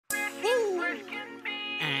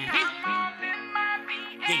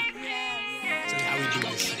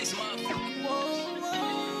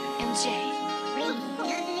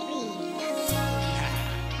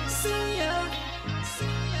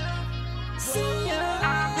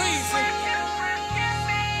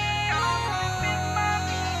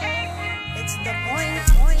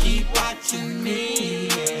watching me.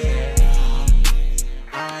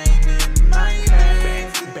 I'm in my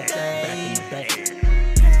bag, back in the bag,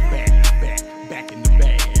 back in the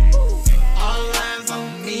bag. All eyes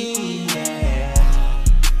on me, yeah.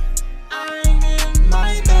 I'm in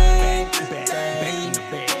my bag, back in the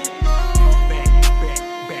bag,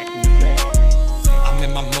 back in the bag. I'm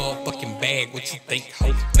in my motherfucking bag. What you think?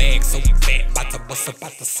 Whole bag so fat, about to bust up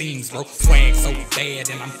out the seams, bro. Swag so bad,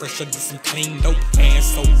 and I'm fresher than some clean dope.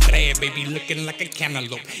 Ass so bad, baby, looking like a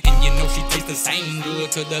cantaloupe. And you know she tastes the same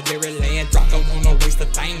good to the very land. Drop, don't wanna waste a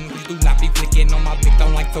thing. Please do not be flicking on my dick,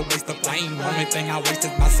 don't like to waste the flame. Only thing I waste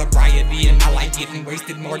is my sobriety, and I like getting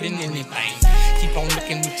wasted more than anything. Keep on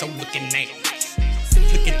looking with your looking ass.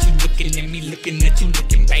 Look at you looking at me, looking at you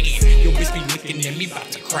looking bad. Your bitch be looking at me,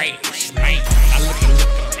 about to crash, man. I looking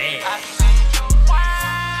bad.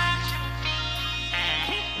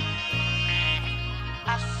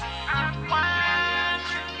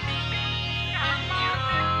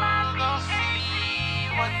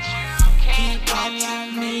 Keep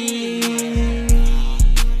watching me.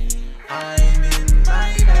 I'm in my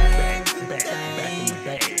bag, back in the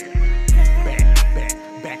bag,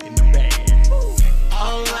 back in the bag.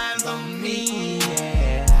 All eyes on me,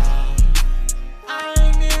 yeah.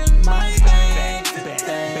 I'm in my bag, back in the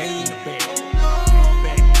bag, back in the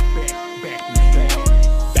bag.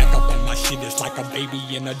 Back up on my shit, it's like a baby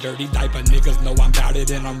in a dirty diaper. Niggas know I'm bout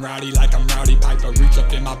it and I'm rowdy like I'm Rowdy Piper. Reach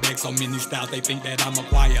up in my bag, so many styles, they think that I'm a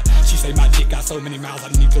choir. She say my dick got so many miles, I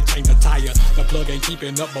need to change the tire. The plug ain't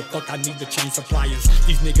keeping up, but fuck, I need to change suppliers.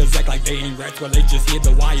 These niggas act like they ain't rats, well they just hit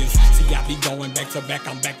the wires. See, I be going back to back,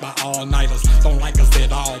 I'm back by all-nighters. Don't like us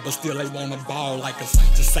at all, but still they wanna ball like us.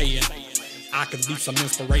 Just saying, I could be some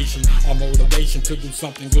inspiration or motivation to do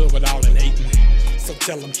something good with all that hating. So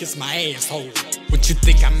tell them kiss my asshole. What you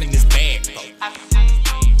think I'm in this bag for? I see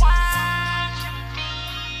you watching me.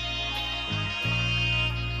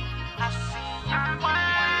 I see you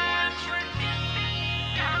watching me.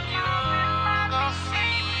 You gon'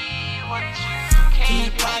 see what you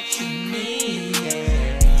can't. Keep watching me.